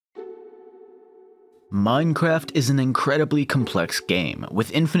Minecraft is an incredibly complex game,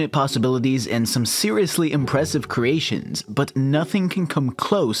 with infinite possibilities and some seriously impressive creations, but nothing can come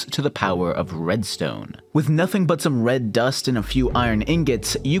close to the power of redstone. With nothing but some red dust and a few iron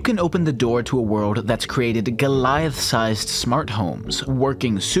ingots, you can open the door to a world that's created Goliath-sized smart homes,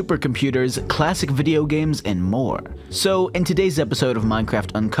 working supercomputers, classic video games, and more. So, in today's episode of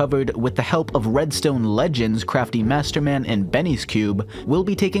Minecraft Uncovered, with the help of redstone legends CraftyMasterman and bennyscube, we'll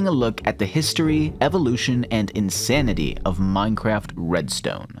be taking a look at the history, evolution, and insanity of Minecraft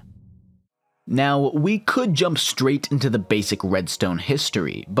Redstone. Now, we could jump straight into the basic redstone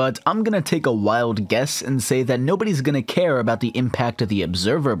history, but I'm gonna take a wild guess and say that nobody's gonna care about the impact of the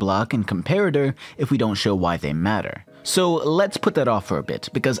observer block and comparator if we don't show why they matter. So let's put that off for a bit,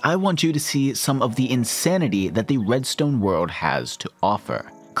 because I want you to see some of the insanity that the redstone world has to offer.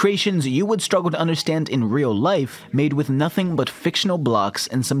 Creations you would struggle to understand in real life, made with nothing but fictional blocks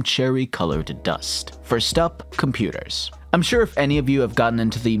and some cherry-colored dust. First up, computers. I'm sure if any of you have gotten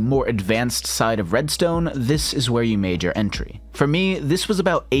into the more advanced side of redstone, this is where you made your entry. For me, this was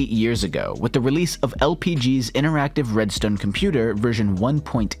about 8 years ago, with the release of LPG's interactive redstone computer version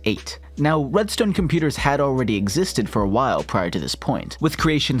 1.8. Now, redstone computers had already existed for a while prior to this point, with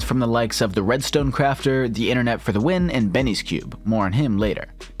creations from the likes of the Redstone Crafter, the Internet for the Win, and bennyscube, more on him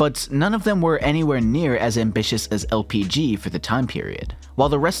later. But none of them were anywhere near as ambitious as LPG for the time period. While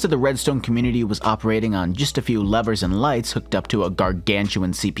the rest of the redstone community was operating on just a few levers and lights hooked up to a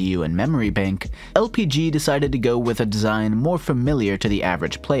gargantuan CPU and memory bank, LPG decided to go with a design more familiar to the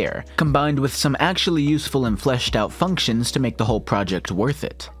average player, combined with some actually useful and fleshed out functions to make the whole project worth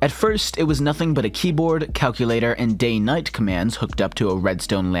it. At first, it was nothing but a keyboard, calculator, and day-night commands hooked up to a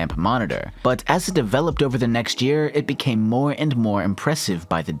redstone lamp monitor, but as it developed over the next year, it became more and more impressive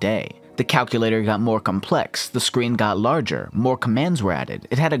by the day. The calculator got more complex, the screen got larger, more commands were added,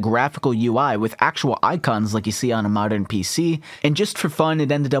 it had a graphical UI with actual icons like you see on a modern PC, and just for fun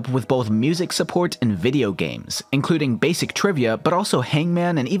it ended up with both music support and video games, including basic trivia but also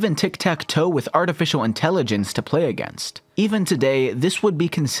hangman and even tic-tac-toe with artificial intelligence to play against. Even today, this would be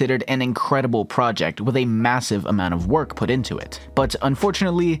considered an incredible project with a massive amount of work put into it. But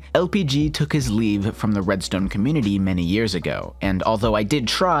unfortunately, LPG took his leave from the redstone community many years ago, and although I did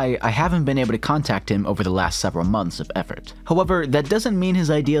try, I haven't been able to contact him over the last several months of effort. However, that doesn't mean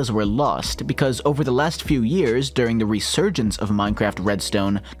his ideas were lost, because over the last few years, during the resurgence of Minecraft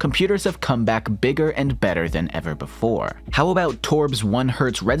Redstone, computers have come back bigger and better than ever before. How about Torb's 1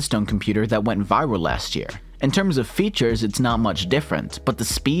 Hz redstone computer that went viral last year? In terms of features, it's not much different, but the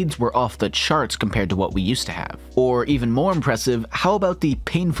speeds were off the charts compared to what we used to have. Or even more impressive, how about the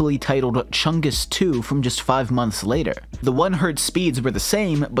painfully titled Chungus 2 from just 5 months later? The 1 Hz speeds were the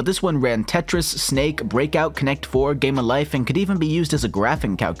same, but this one ran Tetris, Snake, Breakout, Connect 4, Game of Life, and could even be used as a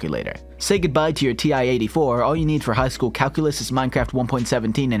graphing calculator. Say goodbye to your TI-84, all you need for high school calculus is Minecraft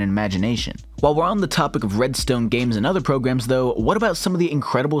 1.17 and imagination. While we're on the topic of redstone games and other programs though, what about some of the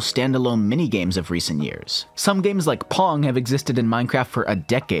incredible standalone minigames of recent years? Some games like Pong have existed in Minecraft for a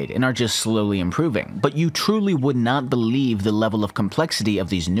decade and are just slowly improving, but you truly would not believe the level of complexity of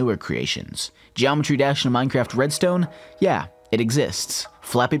these newer creations. Geometry Dash in Minecraft Redstone? Yeah, it exists.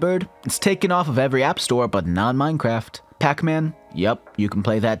 Flappy Bird? It's taken off of every app store but not Minecraft. Pac-Man? Yup, you can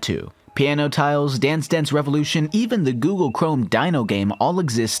play that too. Piano Tiles, Dance Dance Revolution, even the Google Chrome Dino game all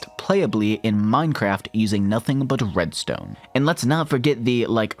exist playably in Minecraft using nothing but redstone. And let's not forget the,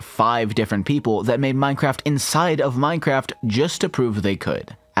 5 different people that made Minecraft inside of Minecraft just to prove they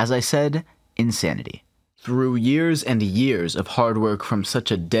could. As I said, insanity. Through years and years of hard work from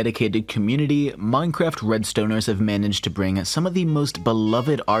such a dedicated community, Minecraft Redstoners have managed to bring some of the most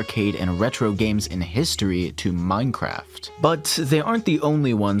beloved arcade and retro games in history to Minecraft. But they aren't the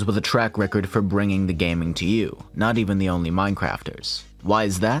only ones with a track record for bringing the gaming to you, not even the only Minecrafters. Why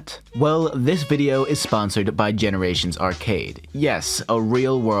is that? Well, this video is sponsored by Generations Arcade. Yes, a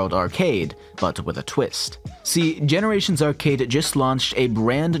real-world arcade, but with a twist. See, Generations Arcade just launched a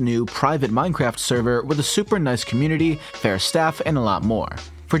brand new private Minecraft server with a super nice community, fair staff, and a lot more.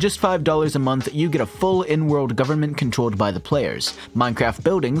 For just $5 a month, you get a full in-world government controlled by the players, Minecraft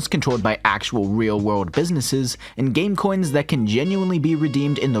buildings controlled by actual real-world businesses, and game coins that can genuinely be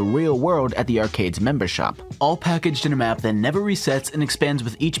redeemed in the real world at the arcade's member shop. All packaged in a map that never resets and expands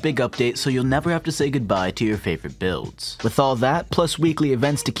with each big update, so you'll never have to say goodbye to your favorite builds. With all that, plus weekly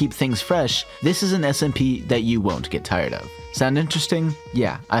events to keep things fresh, this is an SMP that you won't get tired of. Sound interesting?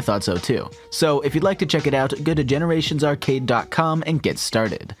 Yeah, I thought so too. So if you'd like to check it out, go to generationsarcade.com and get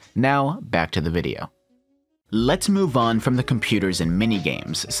started. Now, back to the video. Let's move on from the computers and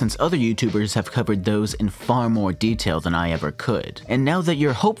minigames, since other YouTubers have covered those in far more detail than I ever could. And now that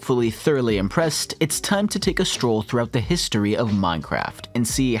you're hopefully thoroughly impressed, it's time to take a stroll throughout the history of Minecraft and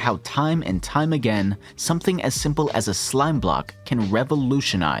see how time and time again, something as simple as a slime block can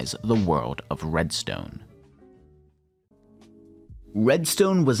revolutionize the world of redstone.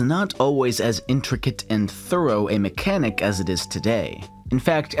 Redstone was not always as intricate and thorough a mechanic as it is today. In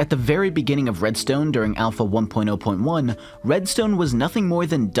fact, at the very beginning of Redstone during Alpha 1.0.1, Redstone was nothing more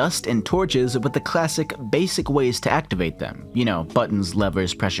than dust and torches with the classic basic ways to activate them. You know, buttons,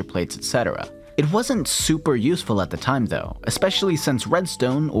 levers, pressure plates, etc. It wasn't super useful at the time though, especially since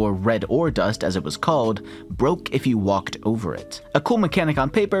redstone, or red ore dust as it was called, broke if you walked over it. A cool mechanic on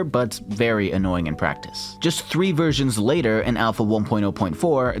paper, but very annoying in practice. Just 3 versions later, in Alpha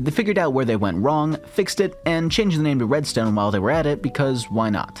 1.0.4, they figured out where they went wrong, fixed it, and changed the name to Redstone while they were at it because why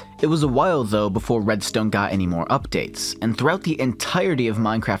not? It was a while though before Redstone got any more updates, and throughout the entirety of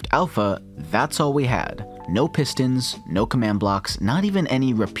Minecraft Alpha, that's all we had. No pistons, no command blocks, not even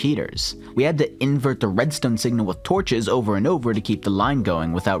any repeaters. We had to invert the redstone signal with torches over and over to keep the line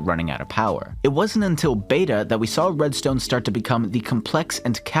going without running out of power. It wasn't until beta that we saw redstone start to become the complex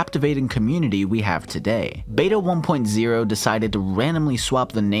and captivating community we have today. Beta 1.0 decided to randomly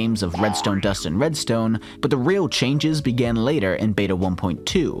swap the names of redstone dust and redstone, but the real changes began later in beta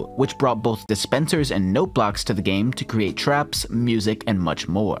 1.2, which brought both dispensers and note blocks to the game to create traps, music, and much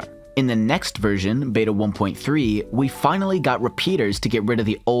more. In the next version, Beta 1.3, we finally got repeaters to get rid of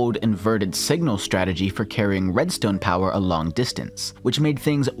the old inverted signal strategy for carrying redstone power a long distance, which made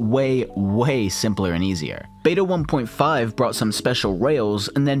things way simpler and easier. Beta 1.5 brought some special rails,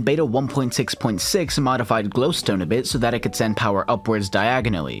 and then Beta 1.6.6 modified glowstone a bit so that it could send power upwards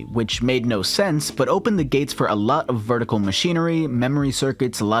diagonally, which made no sense, but opened the gates for a lot of vertical machinery, memory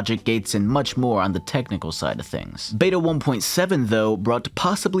circuits, logic gates, and much more on the technical side of things. Beta 1.7 though brought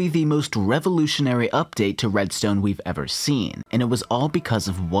possibly the most revolutionary update to redstone we've ever seen, and it was all because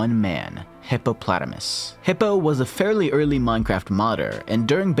of one man, Hippopotamus. Hippo was a fairly early Minecraft modder, and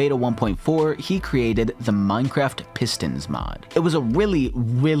during Beta 1.4, he created the Minecraft Pistons mod. It was a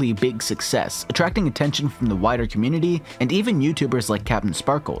really big success, attracting attention from the wider community and even YouTubers like Captain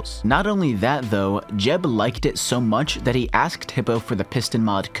Sparkles. Not only that though, Jeb liked it so much that he asked Hippo for the Piston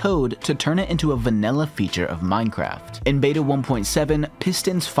mod code to turn it into a vanilla feature of Minecraft. In Beta 1.7,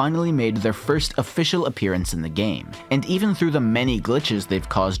 Pistons finally made their first official appearance in the game, and even through the many glitches they've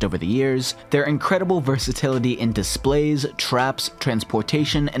caused over the years, their incredible versatility in displays, traps,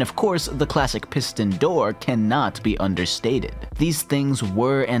 transportation, and of course the classic piston door cannot be understated. These things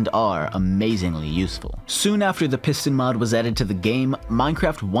were and are amazingly useful. Soon after the piston mod was added to the game,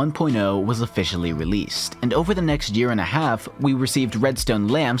 Minecraft 1.0 was officially released, and over the next year and a half, we received redstone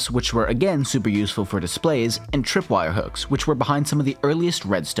lamps, which were again super useful for displays, and tripwire hooks, which were behind some of the earliest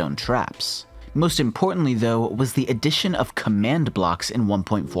redstone traps. Most importantly though, was the addition of command blocks in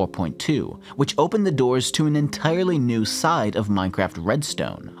 1.4.2, which opened the doors to an entirely new side of Minecraft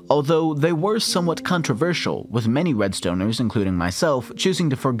Redstone. Although they were somewhat controversial, with many Redstoners, including myself, choosing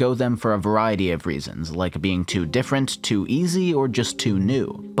to forgo them for a variety of reasons, like being too different, too easy, or just too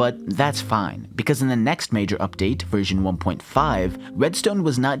new. But that's fine, because in the next major update, version 1.5, Redstone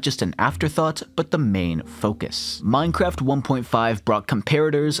was not just an afterthought, but the main focus. Minecraft 1.5 brought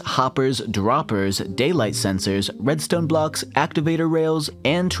comparators, hoppers, droppers, daylight sensors, redstone blocks, activator rails,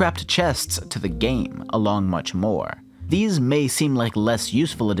 and trapped chests to the game, along much more. These may seem like less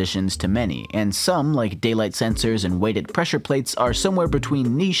useful additions to many, and some, like daylight sensors and weighted pressure plates, are somewhere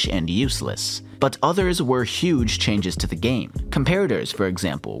between niche and useless. But others were huge changes to the game. Comparators, for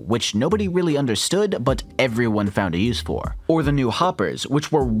example, which nobody really understood, but everyone found a use for. Or the new hoppers,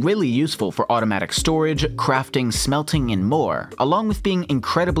 which were really useful for automatic storage, crafting, smelting, and more, along with being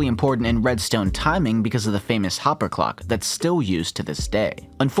incredibly important in redstone timing because of the famous hopper clock that's still used to this day.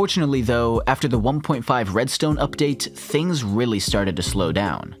 Unfortunately though, after the 1.5 redstone update, things really started to slow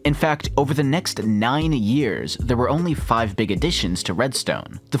down. In fact, over the next 9 years, there were only 5 big additions to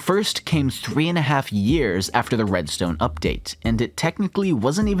redstone. The first came 3.5 years after the redstone update, and it technically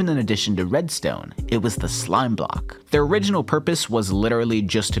wasn't even an addition to redstone, it was the slime block. Their original purpose was literally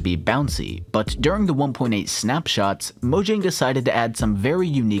just to be bouncy, but during the 1.8 snapshots, Mojang decided to add some very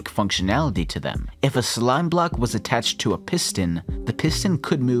unique functionality to them. If a slime block was attached to a piston, the piston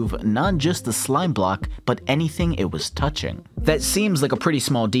could move not just the slime block, but anything it was touching. That seems like a pretty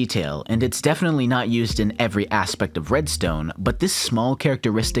small detail, and it's definitely not used in every aspect of redstone, but this small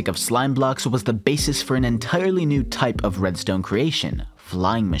characteristic of slime blocks was the basis for an entirely new type of redstone creation,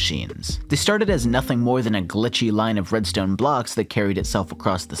 flying machines. They started as nothing more than a glitchy line of redstone blocks that carried itself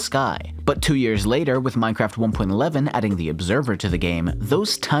across the sky. But 2 years later, with Minecraft 1.11 adding the observer to the game,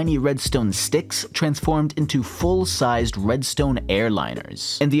 those tiny redstone sticks transformed into full-sized redstone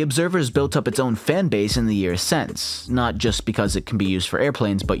airliners. And the observer's built up its own fan base in the years since, not just because it can be used for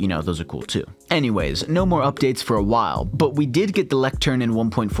airplanes, but you know, those are cool too. Anyways, no more updates for a while, but we did get the lectern in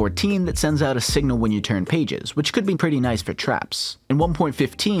 1.14 that sends out a signal when you turn pages, which could be pretty nice for traps. And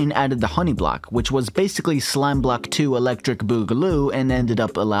 1.15 added the honey block, which was basically Slime Block 2 Electric Boogaloo and ended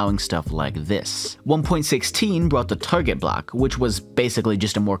up allowing stuff like this. 1.16 brought the target block, which was basically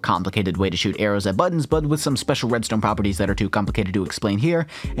just a more complicated way to shoot arrows at buttons, but with some special redstone properties that are too complicated to explain here.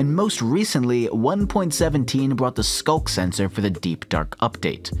 And most recently, 1.17 brought the skulk sensor for the Deep Dark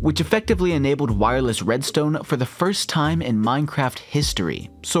update, which effectively enabled wireless redstone for the first time in Minecraft history,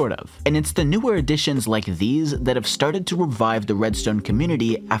 sort of. And it's the newer additions like these that have started to revive the redstone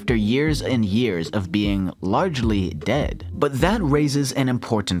community after years and years of being largely dead. But that raises an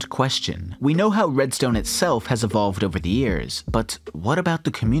important question. We know how redstone itself has evolved over the years, but what about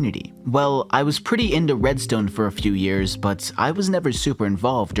the community? Well, I was pretty into redstone for a few years, but I was never super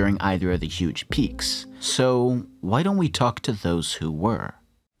involved during either of the huge peaks. So why don't we talk to those who were?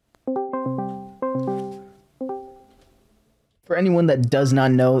 For anyone that does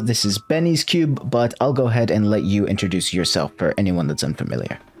not know, this is bennyscube, but I'll go ahead and let you introduce yourself for anyone that's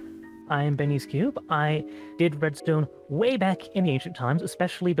unfamiliar. I am bennyscube. I did redstone way back in the ancient times,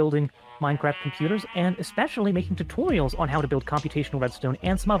 especially building Minecraft computers, and especially making tutorials on how to build computational redstone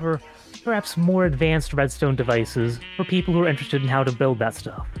and some other, perhaps more advanced redstone devices for people who are interested in how to build that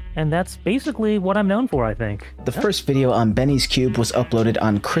stuff. And that's basically what I'm known for, I think. The first video on bennyscube was uploaded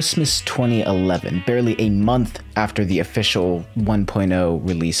on Christmas 2011, barely a month after the official 1.0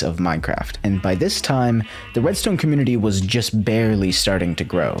 release of Minecraft. And by this time, the redstone community was just barely starting to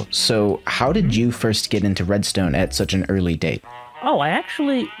grow. So how did you first get into redstone at such an early date? Oh, I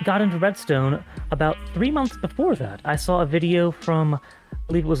actually got into redstone about 3 months before that. I saw a video from, I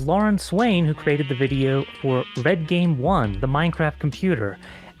believe it was Lauren Swain, who created the video for Red Game 1, the Minecraft computer.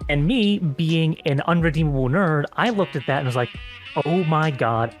 And me, being an unredeemable nerd, I looked at that and was like, oh my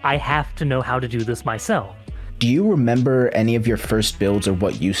god, I have to know how to do this myself. Do you remember any of your first builds or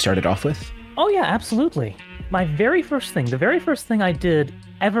what you started off with? Oh yeah, absolutely. My very first thing, the very first thing I did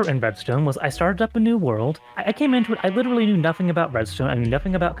ever in redstone was I started up a new world. I came into it, I literally knew nothing about redstone, I knew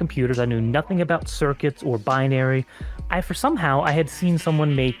nothing about computers, I knew nothing about circuits or binary. Somehow I had seen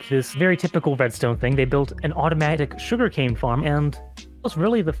someone make this very typical redstone thing. They built an automatic sugarcane farm, and it was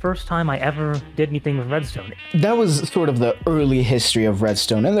really the first time I ever did anything with redstone. That was sort of the early history of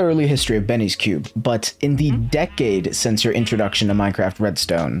redstone and the early history of bennyscube, but in the decade since your introduction to Minecraft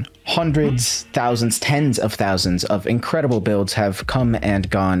redstone, hundreds, thousands, tens of thousands of incredible builds have come and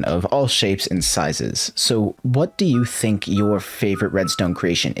gone of all shapes and sizes. So what do you think your favorite redstone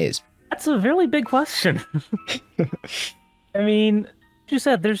creation is? That's a really big question. I mean, as you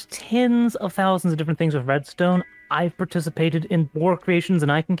said, there's tens of thousands of different things with redstone. I've participated in more creations than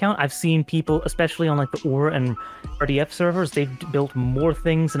I can count. I've seen people, especially on like the OR and RDF servers, they've built more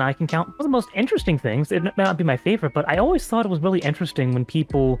things than I can count. One of the most interesting things, it may not be my favorite, but I always thought it was really interesting when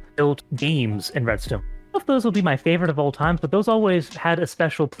people built games in redstone. I don't know if those will be my favorite of all time, but those always had a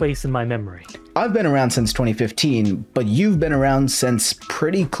special place in my memory. I've been around since 2015, but you've been around since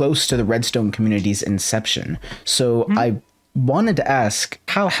pretty close to the redstone community's inception. So I wanted to ask,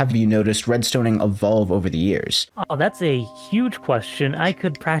 how have you noticed redstoning evolve over the years? Oh, that's a huge question. I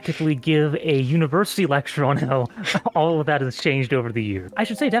could practically give a university lecture on how all of that has changed over the years. I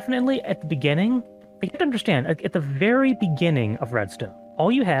should say definitely at the beginning, you have to understand, at the very beginning of redstone, all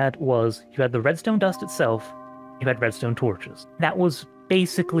you had was, you had the redstone dust itself, you had redstone torches. That was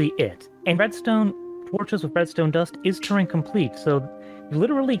basically it. And redstone torches with redstone dust is Turing complete, so you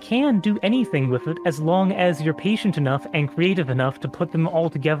literally can do anything with it as long as you're patient enough and creative enough to put them all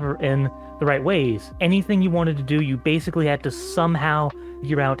together in the right ways. Anything you wanted to do, you basically had to somehow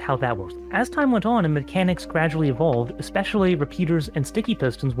figure out how that works. As time went on and mechanics gradually evolved, especially repeaters and sticky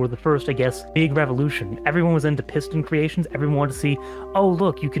pistons were the first, I guess, big revolution. Everyone was into piston creations. Everyone wanted to see, oh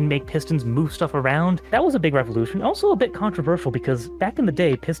look, you can make pistons move stuff around. That was a big revolution. Also a bit controversial because back in the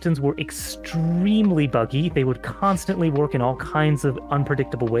day, pistons were extremely buggy. They would constantly work in all kinds of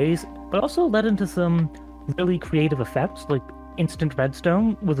unpredictable ways, but also led into some really creative effects, like instant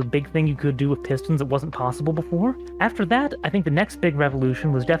redstone was a big thing you could do with pistons that wasn't possible before. After that, I think the next big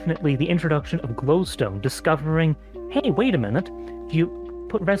revolution was definitely the introduction of glowstone, discovering, hey, wait a minute, if you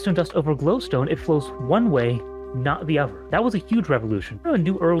put redstone dust over glowstone, it flows one way not the other. That was a huge revolution. I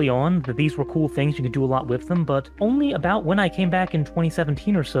knew early on that these were cool things, you could do a lot with them, but only about when I came back in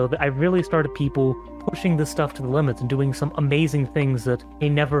 2017 or so that I really started people pushing this stuff to the limits and doing some amazing things that I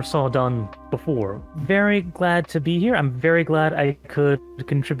never saw done before. Very glad to be here. I'm very glad I could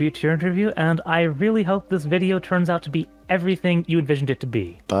contribute to your interview, and I really hope this video turns out to be everything you envisioned it to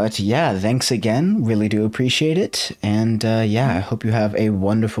be. But yeah, thanks again. Really do appreciate it. And yeah, I hope you have a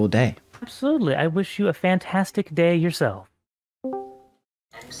wonderful day. Absolutely. I wish you a fantastic day yourself.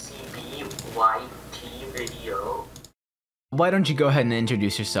 MCBYT video. Why don't you go ahead and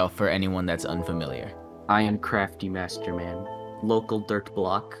introduce yourself for anyone that's unfamiliar? I am CraftyMasterman, local dirt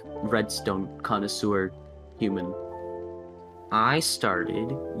block, redstone connoisseur human. I started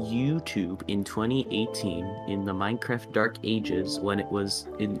YouTube in 2018 in the Minecraft Dark Ages when it was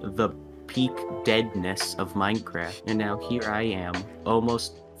in the peak deadness of Minecraft. And now here I am,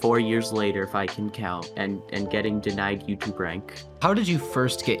 almost 4 years later if I can count, and getting denied YouTube rank. How did you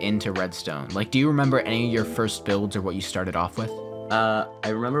first get into redstone? Like, do you remember any of your first builds or what you started off with? I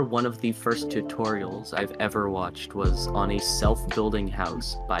remember one of the first tutorials I've ever watched was on a self-building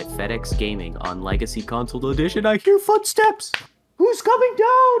house by FedEx Gaming on Legacy Console Edition. I hear footsteps! Who's coming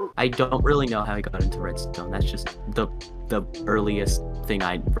down? I don't really know how I got into redstone. That's just the earliest thing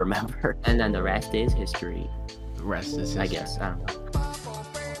I remember. And then the rest is history. The rest is history. I guess, I don't know.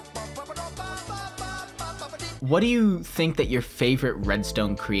 What do you think that your favorite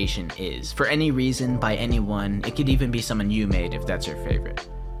redstone creation is? For any reason, by anyone. It could even be someone you made if that's your favorite.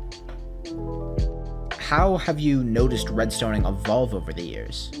 How have you noticed redstoning evolve over the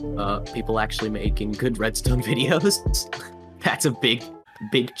years? People actually making good redstone videos. That's a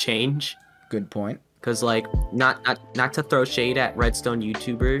big change. Good point. Cause like, not to throw shade at redstone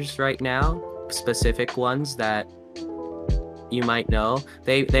YouTubers right now, specific ones that you might know,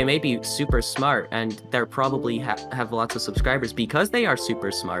 they may be super smart and they're probably have lots of subscribers because they are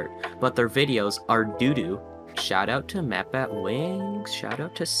super smart, but their videos are doo-doo. Shout out to MapBatWings, shout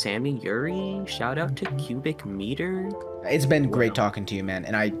out to Sammy Yuri, shout out to Cubic Meter. It's been great talking to you, man,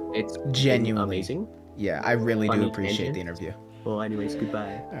 and it's genuinely amazing. Yeah, I really Funny do appreciate tangent. the interview. Well, anyways,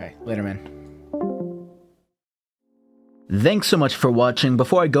 goodbye. All right, later, man. Thanks so much for watching.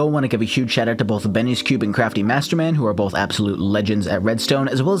 Before I go, I want to give a huge shout out to both bennyscube and CraftyMasterman, who are both absolute legends at redstone,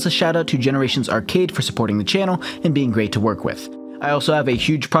 as well as a shout out to Generations Arcade for supporting the channel and being great to work with. I also have a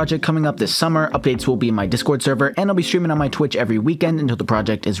huge project coming up this summer. Updates will be in my Discord server, and I'll be streaming on my Twitch every weekend until the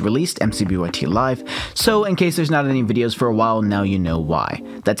project is released, MCBYT Live. So in case there's not any videos for a while, now you know why.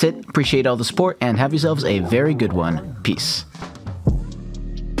 That's it. Appreciate all the support, and have yourselves a very good one. Peace.